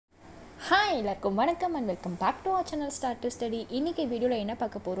Hi, welcome and welcome back to our channel Start to Study. இன்னைக்கு வீடியோல என்ன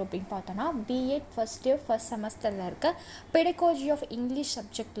பார்க்க போறோம் அப்படினு பார்த்தோம்னா b.ed first year first semesterல இருக்க pedagogy of English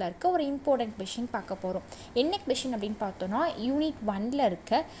subjectல இருக்க ஒரு important question பார்க்க போறோம். என்ன question அப்படினு பார்த்தோம்னா unit 1ல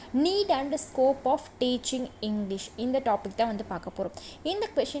இருக்க need and scope of teaching English இந்த டாபிக் தான் வந்து பார்க்க போறோம். இந்த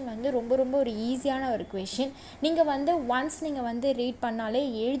question வந்து ரொம்ப ஒரு ஈஸியான ஒரு question. நீங்க வந்து once நீங்க வந்து ரீட் பண்ணாலே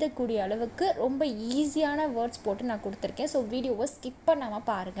எழுதக்கூடிய அளவுக்கு ரொம்ப ஈஸியான வேர்ட்ஸ் போட்டு நான் கொடுத்திருக்கேன். சோ வீடியோவை ஸ்கிப் பண்ணாம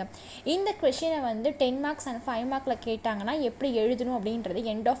பாருங்க. இந்த क्वेश्चन வந்து 10 மார்க்ஸ் and 5 மார்க்ல கேட்டாங்கன்னா எப்படி எழுதணும் அப்படின்றது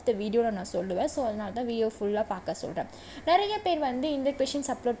எண்ட் ஆஃப் தி வீடியோல நான் சொல்லுவேன். சோ அதனால தான் வீடியோ ஃபுல்லா பார்க்க சொல்றேன். நிறைய பேர் வந்து இந்த क्वेश्चंस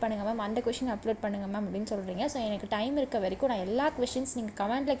அப்லோட் பண்ணுங்க மேம், அந்த क्वेश्चन அப்லோட் பண்ணுங்க மேம் அப்படினு சொல்றீங்க. சோ எனக்கு டைம் இருக்க வரைக்கும் நான் எல்லா क्वेश्चंस நீங்க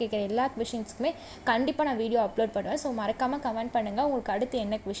கமெண்ட்ல கேக்குற எல்லா क्वेश्चंसக்குமே கண்டிப்பா நான் வீடியோ அப்லோட் பண்ணுவேன். சோ மறக்காம கமெண்ட் பண்ணுங்க உங்களுக்கு அடுத்து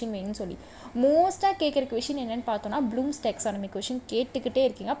என்ன क्वेश्चन வேணும்னு சொல்லி. மோஸ்டா கேக்குற क्वेश्चन என்னன்னு பார்த்தோம்னா ப்ளூம்ஸ் டாக்ஸானமி क्वेश्चन கேட்டுக்கிட்டே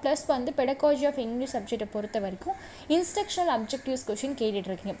இருக்கீங்க. ப்ளஸ் வந்து pedagogy of English சப்ஜெக்ட்டை பொறுத்த வரைக்கும் இன்ஸ்ட்ரக்ஷனல் அப்ஜெக்டிவ்ஸ் क्वेश्चन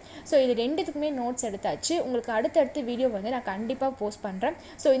கேட்டிட்டு இருக்கீங்க. சோ இது ரெண்டுத்துக்குமே நோட்ஸ் எடுத்தாச்சு. உங்களுக்கு அடுத்த வீடியோ வந்து நான் கண்டிப்பா போஸ்ட் பண்றேன்.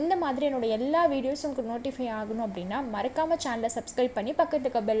 சோ இந்த மாதிரி என்னோட எல்லா வீடியோஸும் உங்களுக்கு நோட்டிஃபை ஆகணும் அப்படினா மறக்காம சேனலை சப்ஸ்கிரைப் பண்ணி பக்கத்துல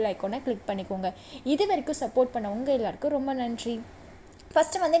இருக்க பெல் ஐகானை கிளிக் பண்ணிக்கோங்க. இது வரைக்கும் சப்போர்ட் பண்ண உங்க எல்லாருக்கும் ரொம்ப நன்றி.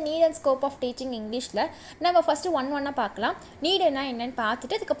 ஃபர்ஸ்ட் வந்து NEET and scope of teaching இங்கிலீஷில் நம்ம ஃபஸ்ட்டு ஒன்னாக பார்க்கலாம். நீடுனா என்னென்னு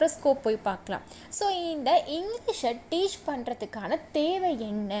பார்த்துட்டு அதுக்கப்புறம் ஸ்கோப் போய் பார்க்கலாம். ஸோ இந்த இங்கிலீஷை டீச் பண்ணுறதுக்கான தேவை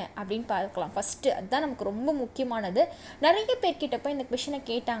என்ன அப்படின்னு பார்க்கலாம். ஃபஸ்ட்டு அதுதான் நமக்கு ரொம்ப முக்கியமானது. நிறைய பேர்கிட்ட போய் இந்த கொஷினை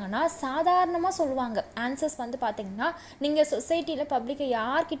கேட்டாங்கன்னா சாதாரணமாக சொல்லுவாங்க. ஆன்சர்ஸ் வந்து பார்த்திங்கன்னா நீங்கள் சொசைட்டியில் பப்ளிக்கை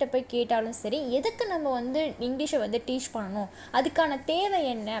யார்கிட்ட போய் கேட்டாலும் சரி, எதுக்கு நம்ம வந்து இங்கிலீஷை வந்து டீச் பண்ணணும், அதுக்கான தேவை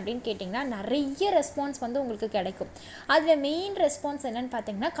என்ன அப்படின்னு கேட்டிங்கன்னா நிறைய ரெஸ்பான்ஸ் வந்து உங்களுக்கு கிடைக்கும். அதில் மெயின் ரெஸ்பான்ஸ் என்ன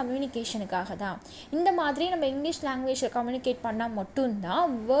பார்த்தீங்கன்னா கம்யூனிகேஷனுக்காக தான். இந்த மாதிரி நம்ம இங்கிலீஷ் லாங்குவேஜை கம்யூனிகேட் பண்ணால்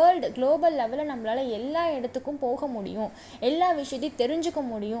மட்டும்தான் வேர்ல்டு குளோபல் லெவலில் நம்மளால் எல்லா இடத்துக்கும் போக முடியும், எல்லா விஷயத்தையும் தெரிஞ்சுக்க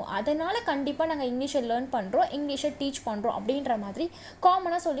முடியும். அதனால் கண்டிப்பாக நாங்கள் இங்கிலீஷை லேர்ன் பண்ணுறோம், இங்கிலீஷை டீச் பண்ணுறோம் அப்படின்ற மாதிரி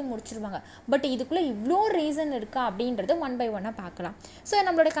காமனாக சொல்லி முடிச்சிருவாங்க. பட் இதுக்குள்ளே இவ்வளோ ரீசன் இருக்கா அப்படின்றது ஒன் பை ஒன்னாக பார்க்கலாம். ஸோ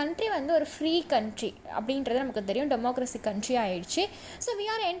நம்மளோட கண்ட்ரி வந்து ஒரு ஃப்ரீ கண்ட்ரி அப்படின்றது நமக்கு தெரியும், டெமோக்ரஸி கண்ட்ரி ஆயிடுச்சு. So we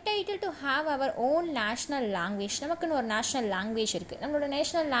are entitle to have our own national language. நமக்குன்னு ஒரு நேஷ்னல் லாங்குவேஜ் இருக்குது. நம்மளோட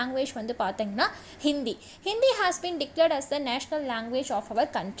நேஷனல் லாங்குவேஜ் வந்து பார்த்தீங்கன்னா Hindi has been declared as the national language of our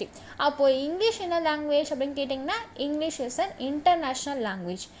country. அப்போது இங்கிலீஷ் என்ன லாங்குவேஜ் அப்படின்னு கேட்டிங்கன்னா English is an international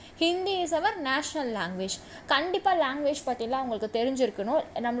language, Hindi is our national language. கண்டிப்பாக லாங்குவேஜ் பற்றிலாம் உங்களுக்கு தெரிஞ்சிருக்கணும்.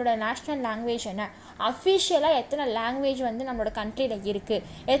 நம்மளோட நேஷ்னல் லாங்குவேஜ் என்ன, அஃபிஷியலாக எத்தனை லாங்குவேஜ் வந்து நம்மளோட கண்ட்ரியில் இருக்குது,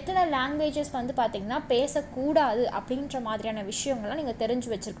 எத்தனை லாங்குவேஜஸ் வந்து பார்த்திங்கன்னா பேசக்கூடாது அப்படின்ற மாதிரியான விஷயங்கள்லாம் நீங்கள் தெரிஞ்சு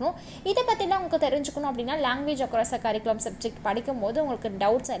வச்சுருக்கணும். இதை பற்றிலாம் உங்களுக்கு தெரிஞ்சுக்கணும் அப்படின்னா லாங்குவேஜ் அக்ராஸ் அ கரிக்குலம் சப்ஜெக்ட் படிக்கும்போது உங்களுக்கு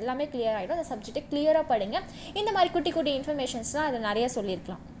டவுட்ஸ் எல்லாமே கிளியர் ஆகிடும். அந்த சப்ஜெக்டை கிளியராக படிங்க. இந்த மாதிரி குட்டி இன்ஃபர்மேஷன்ஸ்லாம் அதில் நிறைய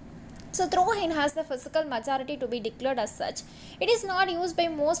சொல்லியிருக்கலாம். So though it has the physical majority to be declared as such, it is not used by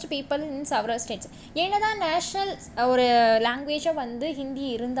most people in several states. என்னதான் நேஷ்னல் ஒரு லாங்குவேஜாக வந்து ஹிந்தி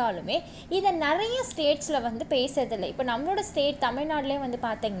இருந்தாலுமே இதை நிறைய ஸ்டேட்ஸில் வந்து பேசுறதில்லை. இப்போ நம்மளோட ஸ்டேட் தமிழ்நாட்டிலே வந்து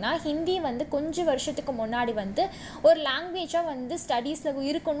பார்த்திங்கன்னா ஹிந்தி வந்து கொஞ்சம் வருஷத்துக்கு முன்னாடி வந்து ஒரு லாங்குவேஜாக வந்து ஸ்டடீஸில்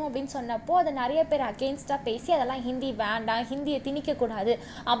இருக்கணும் அப்படின்னு சொன்னப்போ அதை நிறைய பேர் அகெயின்ஸ்டாக பேசி அதெல்லாம் ஹிந்தி வேண்டாம், ஹிந்தியை திணிக்கக்கூடாது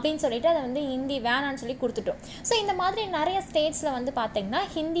அப்படின்னு சொல்லிட்டு அதை வந்து ஹிந்தி வேணான்னு சொல்லி கொடுத்துட்டோம். ஸோ இந்த மாதிரி நிறைய ஸ்டேட்ஸில் வந்து பார்த்திங்கன்னா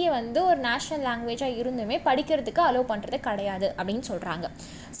ஹிந்தியை வந்து ஒரு நேஷனல் லாங்குவேஜாக இருந்துமே படிக்கிறதுக்கு அலோவ் பண்ணுறது கிடையாது அப்படின்னு சொல்கிறாங்க.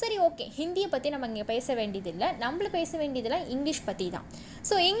 சரி, ஓகே, ஹிந்தியை பற்றி நம்ம இங்கே பேச வேண்டியதில்லை. நம்மள பேச வேண்டியதெல்லாம் இங்கிலீஷ் பற்றி தான்.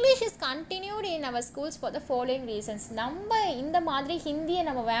 So English is continued in our schools for the following reasons. நம்ம இந்த மாதிரி ஹிந்தியை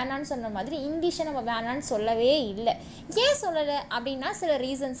நம்ம வேணான்னு சொன்ன மாதிரி இங்கிலீஷை நம்ம வேணான்னு சொல்லவே இல்லை. ஏன் சொல்லலை அப்படின்னா சில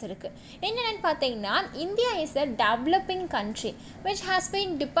ரீசன்ஸ் இருக்குது. என்னென்னு பார்த்தீங்கன்னா India is a developing country which has been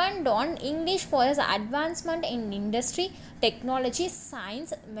depend on English for its advancement in industry, technology,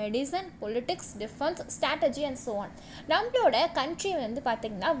 science, medicine, politics, defense, strategy and so on. நம்மளோட கண்ட்ரி வந்து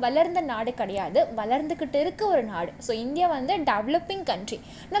பார்த்திங்கன்னா வளர்ந்த நாடு கிடையாது, வளர்ந்துக்கிட்டு இருக்க ஒரு நாடு. ஸோ இந்தியா வந்து டெவலப்பிங் கண்ட்ரி.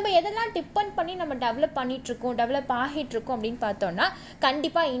 நம்ம எதெல்லாம் டிபெண்ட் பண்ணி நம்ம டெவலப் ஆகிட்டுருக்கோம் அப்படின்னு பார்த்தோன்னா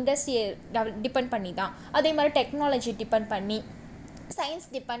கண்டிப்பாக இண்டஸ்ட்ரியை டிபெண்ட் பண்ணி தான், அதே மாதிரி டெக்னாலஜி டிபெண்ட் பண்ணி, சயின்ஸ்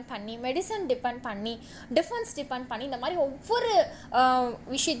டிபெண்ட் பண்ணி, மெடிசன் டிபெண்ட் பண்ணி, டிஃபென்ஸ் டிபெண்ட் பண்ணி, இந்த மாதிரி ஒவ்வொரு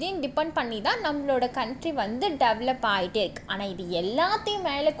விஷயத்தையும் டிபெண்ட் பண்ணி தான் நம்மளோட கண்ட்ரி வந்து டெவலப் ஆகிட்டே இருக்குது. ஆனால் இது எல்லாத்தையும்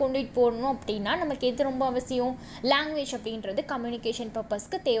மேலே கொண்டுட்டு போகணும் அப்படின்னா நமக்கு எது ரொம்ப அவசியம், லாங்குவேஜ் அப்படின்றது கம்யூனிகேஷன்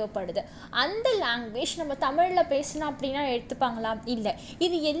பர்பஸ்க்கு தேவைப்படுது. அந்த லாங்குவேஜ் நம்ம தமிழில் பேசணும் அப்படின்னா எடுத்துப்பாங்களா? இல்லை.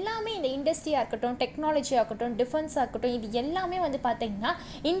 இது எல்லாமே இந்த இண்டஸ்ட்ரியாக இருக்கட்டும், டெக்னாலஜியாக இருக்கட்டும், டிஃபென்ஸாக இருக்கட்டும், இது எல்லாமே வந்து பார்த்திங்கன்னா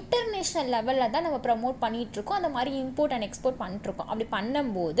இன்டர்நேஷ்னல் லெவலில் தான் நம்ம ப்ரமோட் பண்ணிகிட்ருக்கோம். அந்த மாதிரி இம்போர்ட் அண்ட் எக்ஸ்போர்ட் பண்ணிட்டுருக்கோம். அப்படி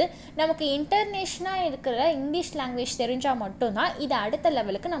பண்ணும்போது நமக்கு இன்டர்நேஷ்னலாக இருக்கிற இங்கிலீஷ் லாங்குவேஜ் தெரிஞ்சால் மட்டும்தான் இது அடுத்த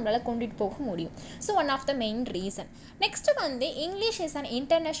லெவலுக்கு நம்மளால் கொண்டுட்டு போக முடியும். So one of the main reason. Next வந்து English is an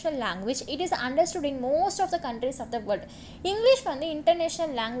international language. It is understood in most of the countries of the world. English வந்து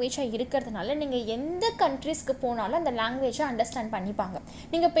இன்டர்நேஷ்னல் லாங்குவேஜாக இருக்கிறதுனால நீங்கள் எந்த கண்ட்ரீஸ்க்கு போனாலும் அந்த லாங்குவேஜை அண்டர்ஸ்டாண்ட் பண்ணிப்பாங்க.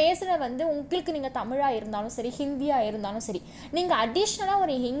 நீங்கள் பேசுகிற வந்து உங்களுக்கு நீங்கள் தமிழாக இருந்தாலும் சரி, ஹிந்தியாக இருந்தாலும் சரி, நீங்கள் அடிஷ்னலாக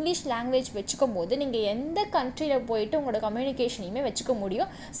ஒரு இங்கிலீஷ் லாங்குவேஜ் வச்சுக்கும் போது நீங்கள் எந்த கண்ட்ரியில் போயிட்டு உங்களோட கம்யூனிகேஷனையுமே வச்சுக்க முடியும்.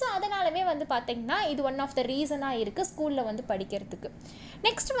 ஸோ அதனாலவே வந்து பார்த்திங்கன்னா இது ஒன் ஆஃப் த ரீசனாக இருக்குது ஸ்கூலில் வந்து படிக்கிறதுக்கு.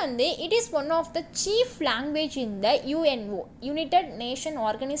 நெக்ஸ்ட் வந்து it is one of the chief language in the UNO, United nation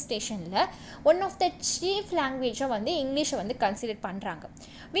ஆர்கனைசேஷனில் one of the chief லாங்குவேஜை வந்து இங்கிலீஷை வந்து கன்சிடர் பண்ணுறாங்க.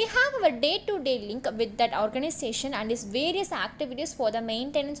 We have our day-to-day link with that organization and its various activities for the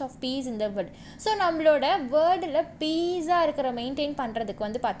maintenance of peace in the world. So நம்மளோட வேர்ல்டில் பீஸாக இருக்கிற maintain பண்ணுறதுக்கு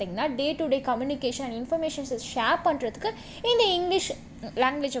வந்து பார்த்திங்கன்னா day to day communication and இன்ஃபர்மேஷன்ஸை share பண்ணுறதுக்கு இந்த இங்கிலீஷ்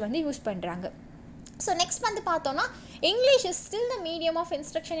லாங்குவேஜை வந்து யூஸ் பண்ணுறாங்க. ஸோ நெக்ஸ்ட் வந்து பார்த்தோன்னா English is still the medium of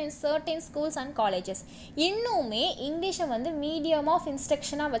instruction in certain schools and colleges. இன்னுமே இங்கிலீஷை வந்து மீடியம் ஆஃப்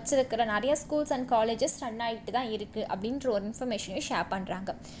இன்ஸ்ட்ரக்ஷனாக வச்சுருக்கிற நிறைய ஸ்கூல்ஸ் அண்ட் காலேஜஸ் ரன் ஆகிட்டு தான் இருக்குது அப்படின்ற ஒரு இன்ஃபர்மேஷனையும் ஷேர்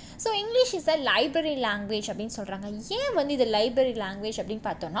பண்ணுறாங்க. So English is a library language அப்படின்னு சொல்கிறாங்க. ஏன் வந்து இது லைப்ரரி லாங்குவேஜ் அப்படின்னு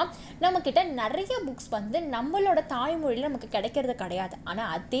பார்த்தோன்னா நம்மக்கிட்ட நிறைய புக்ஸ் வந்து நம்மளோட தாய்மொழியில் நமக்கு கிடைக்கிறது கிடையாது.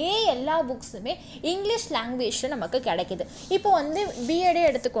 ஆனால் அதே எல்லா புக்ஸுமே இங்கிலீஷ் லாங்குவேஜில் நமக்கு கிடைக்கிது. இப்போ வந்து பிஎடே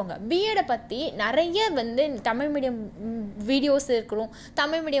எடுத்துக்கோங்க. பிஎடை பற்றி நிறைய வந்து தமிழ் மீடியம் வீடியோஸ் இருக்கட்டும்,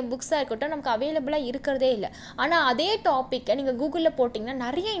 தமிழ் மீடியம் புக்ஸாக இருக்கட்டும் நமக்கு அவைலபிளாக இருக்கிறதே இல்லை. ஆனால் அதே டாப்பிக்கை நீங்கள் கூகுளில் போட்டிங்கன்னா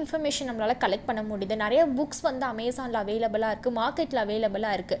நிறைய இன்ஃபர்மேஷன் நம்மளால் கலெக்ட் பண்ண முடியுது. நிறைய புக்ஸ் வந்து அமேசானில் அவைலபிளாக இருக்குது, மார்க்கெட்டில்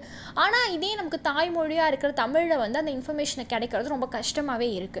அவைலபிளாக இருக்குது. ஆனால் இதே நமக்கு தாய்மொழியாக இருக்கிற தமிழில் வந்து அந்த இன்ஃபர்மேஷனை கிடைக்கிறது ரொம்ப கஷ்டமாகவே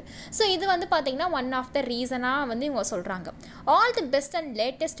இருக்குது. ஸோ இது வந்து பார்த்திங்கன்னா ஒன் ஆஃப் த ரீசனாக வந்து இவங்க சொல்கிறாங்க. All the best and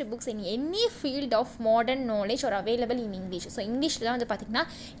latest books in any field of modern knowledge are available in English. So இங்கிலீஷில் வந்து பார்த்திங்கன்னா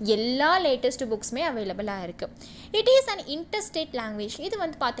எல்லா லேட்டஸ்ட் புக்ஸுமே அவைலபிளாக இருக்குது. It is an interstate language. இது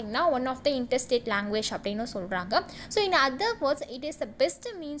வந்து பார்த்தீங்கன்னா one of the interstate language அப்படின்னு சொல்கிறாங்க. So in other words it is the best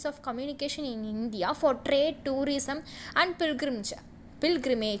means of communication in India for trade, tourism and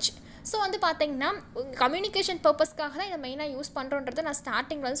pilgrimage. So வந்து பார்த்தீங்கன்னா கம்யூனிகேஷன் பர்பஸ்க்காக தான் இதை மெயினாக யூஸ் பண்ணுறோன்றதை நான்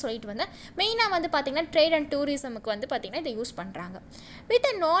ஸ்டார்டிங்கில் வந்து சொல்லிட்டு வந்தேன். மெயினாக வந்து பார்த்திங்கன்னா ட்ரேட் அண்ட் டூரிசமுக்கு வந்து பார்த்திங்கன்னா இதை யூஸ் பண்ணுறாங்க. With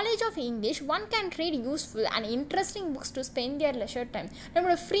a knowledge of English one can read useful and interesting books to spend their leisure time.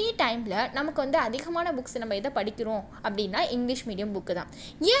 நம்மளோட ஃப்ரீ டைமில் நமக்கு வந்து அதிகமான புக்ஸ் நம்ம எதை படிக்கிறோம் அப்படின்னா இங்கிலீஷ் மீடியம் புக்கு தான்.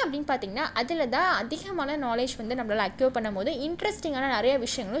 ஏன் அப்படின்னு பார்த்திங்கன்னா அதில் தான் அதிகமான நாலேஜ் வந்து நம்மளால் அக்யூர் பண்ணும் போது இன்ட்ரெஸ்டிங்கான நிறைய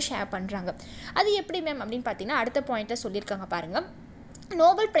விஷயங்களும் ஷேர் பண்ணுறாங்க. அது எப்படி மேம் அப்படின்னு பார்த்தீங்கன்னா அடுத்த பாயிண்ட்டில் சொல்லியிருக்காங்க பாருங்கள்.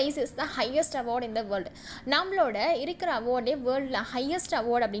 Nobel prize is the highest award in the world. நம்மளோட இருக்கிற அவார்டே வேர்ல்டில் ஹையஸ்ட்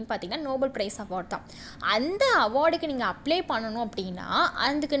அவார்டு அப்படின்னு பார்த்தீங்கன்னா நோபல் ப்ரைஸ் அவார்ட் தான். அந்த அவார்டுக்கு நீங்கள் அப்ளை பண்ணணும் அப்படின்னா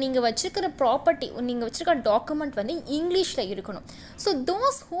அதுக்கு நீங்கள் வச்சுருக்கிற ப்ராப்பர்ட்டி, நீங்கள் வச்சுருக்கிற டாக்குமெண்ட் வந்து இங்கிலீஷில் இருக்கணும். So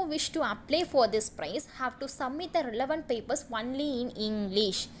those who wish to apply for this price have to submit the relevant papers only in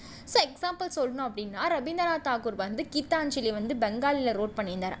English. So example சொல்லணும் அப்படின்னா ரவீந்திரநாத் தாகூர் வந்து கீதாஞ்சலி வந்து பெங்காலியில் ரோட்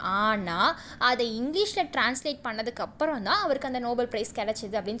பண்ணியிருந்தார். ஆனால் அதை இங்கிலீஷில் டிரான்ஸ்லேட் பண்ணதுக்கப்புறம் தான் அவருக்கு அந்த நோபல் ப்ரைஸ்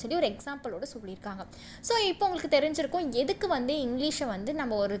கிடச்சிது அப்படின்னு சொல்லி ஒரு எக்ஸாம்பிளோடு சொல்லியிருக்காங்க. ஸோ இப்போ உங்களுக்கு தெரிஞ்சிருக்கும் எதுக்கு வந்து இங்கிலீஷை வந்து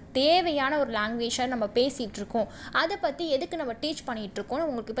நம்ம ஒரு தேவையான ஒரு லாங்குவேஜாக நம்ம பேசிகிட்டு இருக்கோம், அதை பற்றி எதுக்கு நம்ம டீச் பண்ணிகிட்ருக்கோம்னு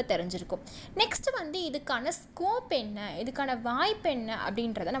உங்களுக்கு இப்போ தெரிஞ்சிருக்கும். நெக்ஸ்ட்டு வந்து இதுக்கான ஸ்கோப் என்ன, இதுக்கான வாய்ப்பு என்ன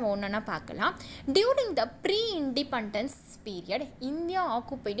அப்படின்றத நம்ம ஒன்றா பார்க்கலாம். During the pre independence period India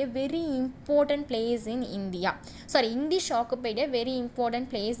occupied very important place in India. Sorry, English occupied a very important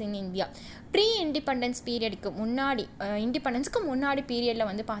place in India. Pre independence பீரியடுக்கு முன்னாடி, இண்டிபெண்டன்ஸுக்கு முன்னாடி பீரியடில்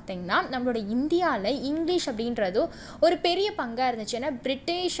வந்து பார்த்திங்கன்னா நம்மளோட இந்தியாவில் இங்கிலீஷ் அப்படின்றது ஒரு பெரிய பங்காக இருந்துச்சு. ஏன்னா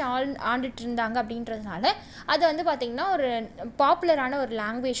பிரிட்டிஷ் ஆண்டுட்டு இருந்தாங்க அப்படின்றதுனால அது வந்து பார்த்திங்கன்னா ஒரு பாப்புலரான ஒரு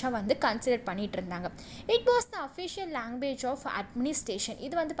லாங்குவேஜாக வந்து கன்சிடர் பண்ணிகிட்டு இருந்தாங்க. It was the official language of administration.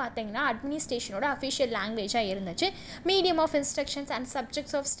 இது வந்து பார்த்திங்கன்னா அட்மினிஸ்ட்ரேஷனோட அஃபிஷியல் லாங்குவேஜாக இருந்துச்சு. Medium of instructions and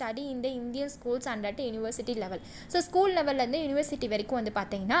subjects of study in the Indian schools and at university level. So school லெவல்லேருந்து university வரைக்கும் வந்து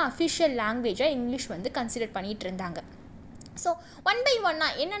பார்த்திங்கன்னா அஃபிஷியல் லாங்குவேஜாக இங்கிலீஷ் வந்து கன்சிடர் பண்ணிகிட்டு இருந்தாங்க. ஸோ ஒன் பை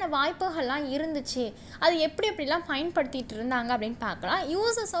ஒன்னாக என்னென்ன வாய்ப்புகள்லாம் இருந்துச்சு, அது எப்படிலாம் பயன்படுத்திகிட்டு இருந்தாங்க அப்படின்னு பார்க்கலாம்.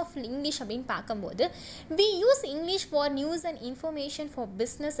 யூசஸ் ஆஃப் இங்கிலீஷ் அப்படின்னு பார்க்கும்போது we use English for news and information for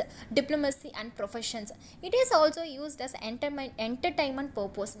business, diplomacy and professions. It is also used as entertainment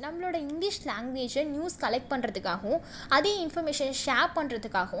purpose. நம்மளோட இங்கிலீஷ் லாங்குவேஜை நியூஸ் கலெக்ட் பண்ணுறதுக்காகவும் அதே இன்ஃபர்மேஷனை ஷேர்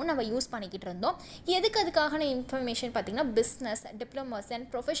பண்ணுறதுக்காகவும் நம்ம யூஸ் பண்ணிக்கிட்டு இருந்தோம். அதுக்கான இன்ஃபர்மேஷன் பார்த்திங்கன்னா பிஸ்னஸ், டிப்ளமசி அண்ட்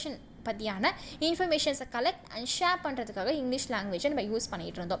பற்றியான இன்ஃபர்மேஷன்ஸை கலெக்ட் அண்ட் ஷேர் பண்ணுறதுக்காக இங்கிலீஷ் லாங்குவேஜை நம்ம யூஸ்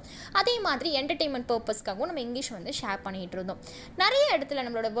பண்ணிகிட்டு இருந்தோம். அதே மாதிரி என்டர்டெயின்மெண்ட் பர்பஸ்க்காகவும் நம்ம இங்கிலீஷ் வந்து ஷேர் பண்ணிகிட்டு இருந்தோம். நிறைய இடத்துல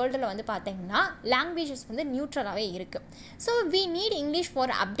நம்மளோட வேர்ல்டில் வந்து பார்த்திங்கன்னா லாங்குவேஜஸ் வந்து நியூட்ரலாகவே இருக்குது. So we need English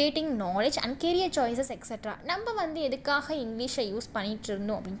for updating knowledge and career choices etcetera. நம்ம வந்து எதுக்காக இங்கிலீஷை யூஸ் பண்ணிகிட்டு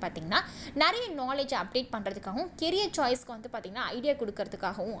இருந்தோம் அப்படின்னு பார்த்திங்கன்னா நிறைய நாலேஜை அப்டேட் பண்ணுறதுக்காகவும் கெரியர் சாய்ஸ்க்கு வந்து பார்த்திங்கன்னா ஐடியா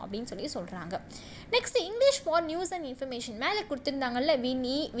கொடுக்கறதுக்காகவும் அப்படின்னு சொல்கிறாங்க. Next English for news and information மேலே கொடுத்துருந்தாங்கல்ல,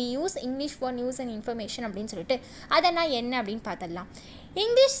 we use English for news and information அப்படின்னு சொல்லிட்டு அதெல்லாம் என்ன அப்படின்னு பார்த்துடலாம்.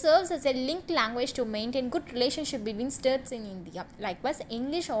 English serves as a linked language to maintain good relationship between states in India. Likewise,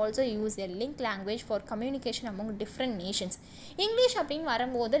 English also use a linked language for communication among different nations. English அப்படின்னு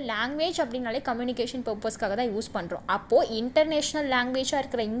வரும்போது language அப்படின்னாலே communication பர்பஸ்க்காக தான் யூஸ் பண்ணுறோம். அப்போது இன்டர்நேஷ்னல் லாங்குவேஜாக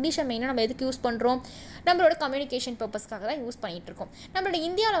இருக்கிற இங்கிலீஷை மெயினாக நம்ம எதுக்கு யூஸ் பண்ணுறோம்? நம்மளோட கம்யூனிகேஷன் பர்பஸ்க்காக தான் யூஸ் பண்ணிகிட்டு இருக்கோம். நம்மளோட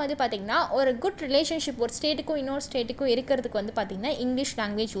இந்தியாவில் வந்து பார்த்திங்கன்னா ஒரு குட் ரிலேஷன்ஷிப் ஒரு ஸ்டேட்டுக்கும் இன்னொரு ஸ்டேட்டுக்கும் இருக்கிறதுக்கு வந்து பார்த்திங்கன்னா இங்கிலீஷ்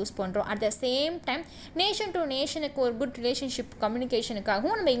லாங்குவேஜ் யூஸ் பண்ணுறோம். At the same time nation to நேஷனுக்கு ஒரு குட் ரிலேஷன்ஷிப்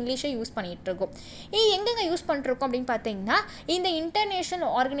கம்யூனிகேஷனுக்காகவும் நம்ம இங்கிலீஷை யூஸ் பண்ணிகிட்டு இருக்கோம். எங்கெங்கே யூஸ் பண்ணுறோம் அப்படின்னு பார்த்தீங்கன்னா இந்த இன்டர்நேஷ்னல்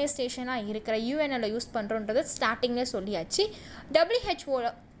ஆர்கனைசேஷனாக இருக்கிற யூஎன்எல் யூஸ் பண்ணுறோன்றது ஸ்டார்டிங்லேயே சொல்லியாச்சு.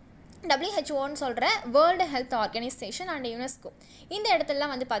 WHO சொல்கிற world health organisation and UNESCO இந்த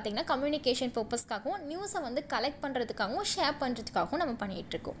இடத்துலலாம் வந்து பார்த்திங்கன்னா கம்யூனிகேஷன் பர்பஸ்க்காகவும் நியூஸை வந்து கலெக்ட் பண்ணுறதுக்காகவும் ஷேர் பண்ணுறதுக்காகவும் நம்ம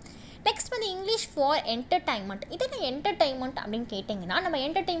பண்ணிகிட்ருக்கோம். நெக்ஸ்ட் வந்து இங்கிலீஷ் ஃபார் என்டர்டைன்மெண்ட். இதென்ன என்டர்டைன்மெண்ட் அப்படின்னு கேட்டிங்கன்னா நம்ம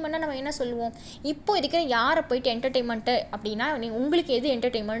என்டர்டைன்மெண்ட்டாக நம்ம என்ன சொல்லுவோம்? இப்போ இருக்கிற யாரை போயிட்டு என்டர்டைன்மெண்ட்டு அப்படின்னா உங்களுக்கு எது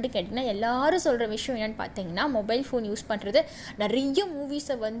என்டர்டைன்மெண்ட்டு கேட்டிங்கன்னா எல்லாரும் சொல்கிற விஷயம் என்னென்னு பார்த்தீங்கன்னா மொபைல் ஃபோன் யூஸ் பண்ணுறது. நிறைய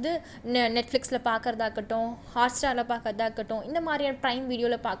மூவிஸை வந்து நெட்ஃப்ளிக்ஸில் பார்க்குறதாகட்டும், ஹாட்ஸ்டாரில் பார்க்குறதாகட்டும், இந்த மாதிரியான ப்ரைம்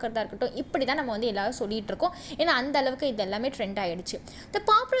வீடியோவில் பார்க்குறதா இப்படி தான் நம்ம வந்து எல்லாரும் சொல்லிட்டு இருக்கோம். ஏன்னா அந்த அளவுக்கு இது எல்லாமே ட்ரெண்ட் ஆகிடுச்சு. த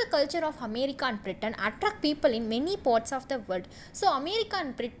popular culture of America and Britain attract people in many parts of the world. So America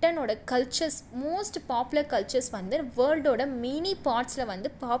and பிரிட்டனோட cultures most popular cultures வந்து வேர்ல்டோட மெனி பார்ட்ஸில்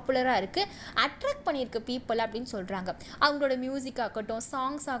வந்து பாப்புலராக இருக்குது, அட்ராக்ட் பண்ணியிருக்கு பீப்புள் அப்படின்னு சொல்கிறாங்க. அவங்களோட மியூசிக் ஆகட்டும்,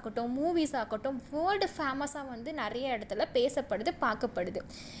 சாங்ஸ் ஆகட்டும், மூவிஸ் ஆகட்டும் வேர்ல்டு ஃபேமஸாக வந்து நிறைய இடத்துல பேசப்படுது, பார்க்கப்படுது.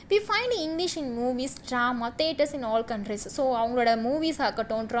 We find English in movies, drama, theatres in all countries. So அவங்களோட மூவிஸ்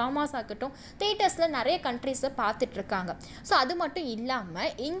ஆகட்டும், ட்ராமா ஆகட்டும் தேட்டர்ஸில் நிறைய கண்ட்ரீஸில் பார்த்துட்ருக்காங்க. ஸோ அது மட்டும் இல்லாமல்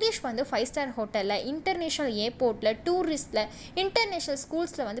இங்கிலீஷ் வந்து 5 ஸ்டார் ஹோட்டலில், இன்டர்நேஷ்னல் ஏர்போர்ட்டில், டூரிஸ்டில், இன்டர்நேஷ்னல்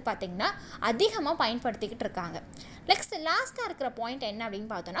ஸ்கூல்ஸில் வந்து பார்த்திங்கன்னா அதிகமாக பயன்படுத்திக்கிட்டு இருக்காங்க. நெக்ஸ்ட் லாஸ்ட்டாக இருக்கிற பாயிண்ட் என்ன அப்படின்னு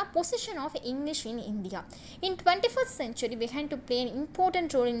பார்த்தோன்னா position of English in India. In 21st century we had to play an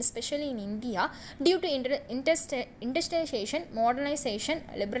important role in especially in India due to industrialization, modernization,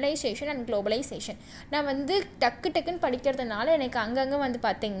 liberalization and globalization. நான் வந்து டக்குன்னு படிக்கிறதுனால எனக்கு அங்கங்கே வந்து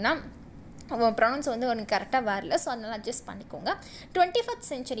பார்த்திங்கன்னா ப்ரொனவுன்ஸ் வந்து உனக்கு கரெக்டாக வரல. ஸோ அதனால் அட்ஜஸ்ட் பண்ணிக்கோங்க. 21st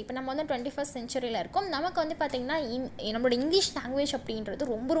century இப்போ நம்ம வந்து 21st centuryயில் இருக்கோம். நமக்கு வந்து பார்த்திங்கன்னா நம்மளோட இங்கிலீஷ் லாங்குவேஜ் அப்படின்றது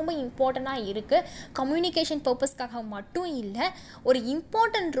ரொம்ப ரொம்ப இம்பார்ட்டண்ட்டாக இருக்குது. கம்யூனிகேஷன் பர்பஸ்க்காக மட்டும் இல்லை, ஒரு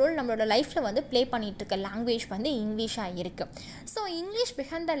இம்பார்ட்டன்ட் ரோல் நம்மளோட லைஃப்பில் வந்து ப்ளே பண்ணிகிட்ருக்க லாங்குவேஜ் வந்து இங்கிலீஷாக இருக்குது. So English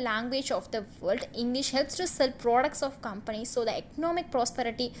behind the language of the world. English helps to sell products of companies. So the economic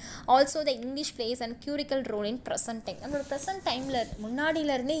prosperity also the English place and கியூரிக்கல் role in present time. நம்மளோட present டைமில்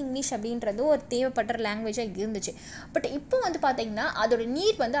முன்னாடியிலேருந்தே English அப்படின்றது ஒரு தேவைப்படுற லாங்குவேஜாக இருந்துச்சு. But இப்போ வந்து பார்த்திங்கன்னா அதோட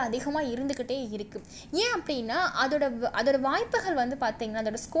நீட் வந்து அதிகமாக இருந்துக்கிட்டே இருக்குது. ஏன் அப்படின்னா அதோட வாய்ப்புகள் வந்து பார்த்திங்கன்னா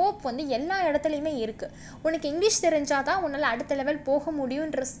அதோட ஸ்கோப் வந்து எல்லா இடத்துலையுமே இருக்குது. உனக்கு இங்கிலீஷ் தெரிஞ்சால் தான் உன்னால் அடுத்த லெவல் போக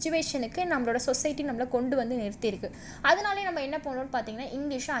முடியுன்ற சிச்சுவேஷனுக்கு நம்மளோட சொசைட்டி நம்மளை கொண்டு வந்து நிறுத்தியிருக்கு. அதனாலே நம்ம என்ன பண்ணணும்னு பார்த்திங்கன்னா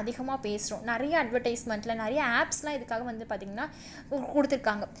இங்கிலீஷை அதிகமாக பேசுகிறோம். நிறைய அட்வர்டைஸ்மெண்ட்டில் நிறைய ஆப்ஸ்லாம் இதுக்காக வந்து பார்த்திங்கன்னா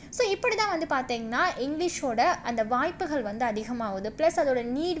கொடுத்துருக்காங்க. ஸோ இப்படி தான் வந்து பார்த்திங்கன்னா இங்கிலீஷோட அந்த வாய்ப்புகள் வந்து அதிகமாகுது, ப்ளஸ் அதோட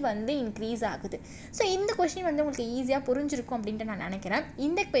நீட் வந்து இன்க்ரீஸ் ஆகுது. ஸோ இந்த கொஸ்டின் வந்து உங்களுக்கு ஈஸியாக புரிஞ்சிருக்கும் அப்படின்ட்டு நான் நினைக்கிறேன்.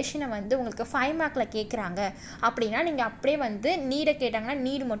 இந்த கொஸ்டினை வந்து உங்களுக்கு 5 மார்க்கில் கேட்குறாங்க அப்படின்னா நீங்கள் அப்படியே வந்து நீடை கேட்டாங்கன்னா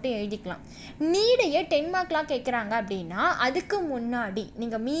நீடு மட்டும் எழுதிக்கலாம். நீடையே 10 மார்க்லாம் கேட்குறாங்க அப்படின்னா அதுக்கு முன்னாடி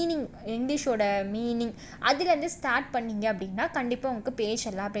நீங்கள் மீனிங், இங்கிலீஷோட மீனிங் அதுலேருந்து ஸ்டார்ட் பண்ணிங்க அப்படின்னா கண்டிப்பாக உங்களுக்கு பேஜ்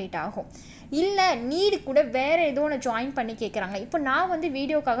எலாபரேட் ஆகும். இல்லை நீடு கூட வேறு ஏதோ ஒன்று ஜாயின் பண்ணி கேட்குறாங்க. இப்போ நான் வந்து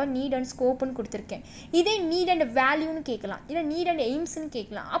வீடியோக்காக நீட் அண்ட் ஸ்கோப்புன்னு கொடுத்துருக்கேன். இதே நீட் அண்ட் வேல்யூன்னு கேட்கலாம், இல்லை நீட் அண்ட் எய்ம்ஸ்ன்னு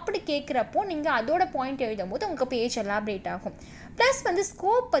கேட்கலாம். அப்படி கேட்குறப்போ நீங்கள் அதோட பாயிண்ட் எழுதும் போது உங்களுக்கு பேஜ் எலாபரேட் ஆகும். ப்ளஸ் வந்து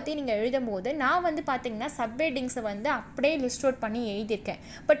ஸ்கோப் பற்றி நீங்கள் எழுதும் போது நான் வந்து பார்த்திங்கன்னா சப்ஹெட்டிங்ஸை வந்து அப்படியே லிஸ்ட் அவுட் பண்ணி எழுதியிருக்கேன்.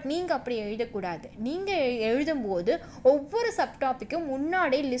 பட் நீங்கள் அப்படி எழுதக்கூடாது. நீங்கள் எழுதும்போது ஒவ்வொரு சப்டாப்பிக்கும்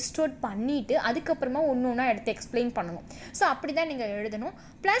முன்னாடியே லிஸ்ட் அவுட் பண்ணிவிட்டு அதுக்கப்புறமா ஒன்று ஒன்றா எடுத்து எக்ஸ்பிளைன் பண்ணணும். ஸோ அப்படி தான் நீங்கள் எழுதணும்.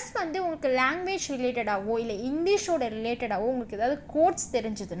 ப்ளஸ் வந்து உங்களுக்கு லாங்குவேஜ் ரிலேட்டடாகவோ இல்லை இங்கிலீஷோட ரிலேட்டடாகவோ உங்களுக்கு ஏதாவது கோட்ஸ்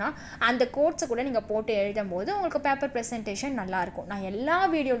தெரிஞ்சதுன்னா அந்த கோட்ஸை கூட நீங்கள் போட்டு எழுதும் போது உங்களுக்கு பேப்பர் ப்ரெசன்டேஷன் நல்லாயிருக்கும். நான் எல்லா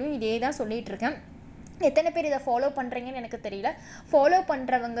வீடியோலையும் இதே தான் சொல்லிகிட்டு இருக்கேன். எத்தனை பேர் இதை ஃபாலோ பண்ணுறீங்கன்னு எனக்கு தெரியல. ஃபாலோ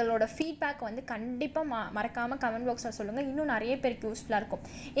பண்ணுறவங்களோட ஃபீட்பேக் வந்து கண்டிப்பாக மறக்காமல் கமெண்ட் பாக்ஸில் சொல்லுங்கள். இன்னும் நிறைய பேருக்கு யூஸ்ஃபுல்லாக இருக்கும்.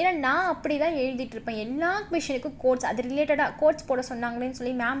 ஏன்னா நான் அப்படி தான் எழுதிட்டு இருப்பேன். எல்லா கொஷனுக்கும் கோட்ஸ் அது ரிலேட்டடாக கோட்ஸ் போட சொன்னாங்களேன்னு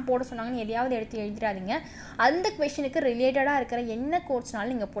சொல்லி மேம் போட சொன்னாங்கன்னு எதையாவது எடுத்து எழுதிடாதீங்க. அந்த கொஷனுக்கு ரிலேட்டடாக இருக்கிற என்ன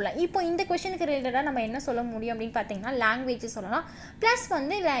கோட்ஸ்னாலும் நீங்கள் போடலாம். இப்போ இந்த கொஷனுக்கு ரிலேட்டடாக நம்ம என்ன சொல்ல முடியும் அப்படின்னு பார்த்தீங்கன்னா லாங்குவேஜ் சொல்லலாம், ப்ளஸ்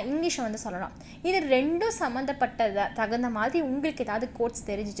வந்து இங்கிலீஷை வந்து சொல்லலாம். இது ரெண்டும் சம்மந்தப்பட்டதை தகுந்த மாதிரி உங்களுக்கு ஏதாவது கோட்ஸ்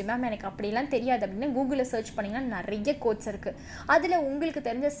தெரிஞ்சிச்சு மேம் எனக்கு அப்படிலாம் தெரியாது அப்படின்னு கூகுளில் சர்ச் பண்ணிங்கன்னா நிறைய கோட்ஸ் இருக்குது. அதில் உங்களுக்கு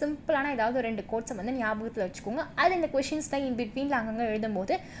தெரிஞ்ச சிம்பிளான ஏதாவது 2 கோட்ஸை வந்து ஞாபகத்தில் வச்சுக்கோங்க. அது இந்த கொஷின்ஸில் இன் பிட்வீனில் அங்கங்கே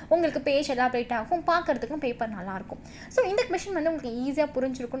எழுதும்போது உங்களுக்கு பேஜ் எலாபரேட் ஆகும், பார்க்குறதுக்கும் பேப்பர் நல்லாயிருக்கும். ஸோ இந்த கொஷின் வந்து உங்களுக்கு ஈஸியாக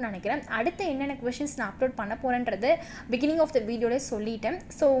புரிஞ்சிருக்கும்னு நினைக்கிறேன். அடுத்து என்னென்ன கொஷின்ஸ் நான் அப்லோட் பண்ண போகிறேன்றது பிகினிங் ஆஃப் த வீடியோலே சொல்லிட்டேன்.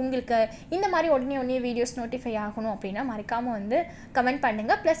 ஸோ உங்களுக்கு இந்த மாதிரி உடனே வீடியோஸ் நோட்டிஃபை ஆகணும் அப்படின்னா மறக்காமல் வந்து கமெண்ட்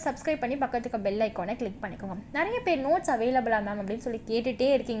பண்ணுங்கள். ப்ளஸ் சப்ஸ்கிரைப் பண்ணி பக்கத்துக்கு பெல் ஐக்கானை கிளிக் பண்ணிக்கோங்க. நிறைய பேர் நோட்ஸ் அவைலபிளாக மேம் அப்படின்னு சொல்லி கேட்டுகிட்டே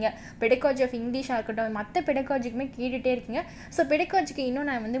இருக்கீங்க. பெடகாலஜி ஆஃப் இங்கிலீஷாக இருக்கட்டும், மற்ற பெடகாலஜிக்குமே கேட்டுகிட்டே இருக்கீங்க. ஸோ பெடகாலஜிக்கு இன்னும்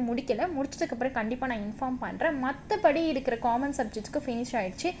நான் வந்து முடிச்சதுக்கப்புறம் கண்டிப்பாக நான் இன்ஃபார்ம் பண்ணுறேன். மற்றபடி இருக்கிற காமன் சப்ஜெக்ட்ஸ்க்கு ஃபினிஷ்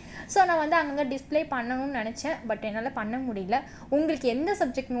ஆகிடுச்சு. ஸோ நான் வந்து அங்கங்கே டிஸ்பிளே பண்ணணும்னு நினச்சேன், பட் என்னால் பண்ண முடியல. உங்களுக்கு எந்த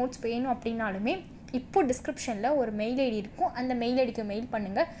சப்ஜெக்ட் நோட்ஸ் வேணும் அப்படின்னாலுமே இப்போ டிஸ்கிரிப்ஷனில் ஒரு மெயில் ஐடி இருக்கும், அந்த மெயில் ஐடிக்கு மெயில்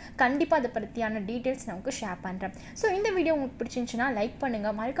பண்ணுங்கள். கண்டிப்பாக அதை பற்றியான டீட்டெயில்ஸ் நான் உங்களுக்கு ஷேர் பண்ணுறேன். ஸோ இந்த வீடியோ உங்களுக்கு பிடிச்சிருந்துச்சுன்னா லைக்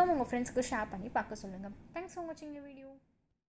பண்ணுங்கள், மறக்காமல் உங்கள் ஃப்ரெண்ட்ஸ்க்கு ஷேர் பண்ணி பார்க்க சொல்லுங்கள். தேங்க்ஸ் ஃபார் வாட்சிங் தி வீடியோ.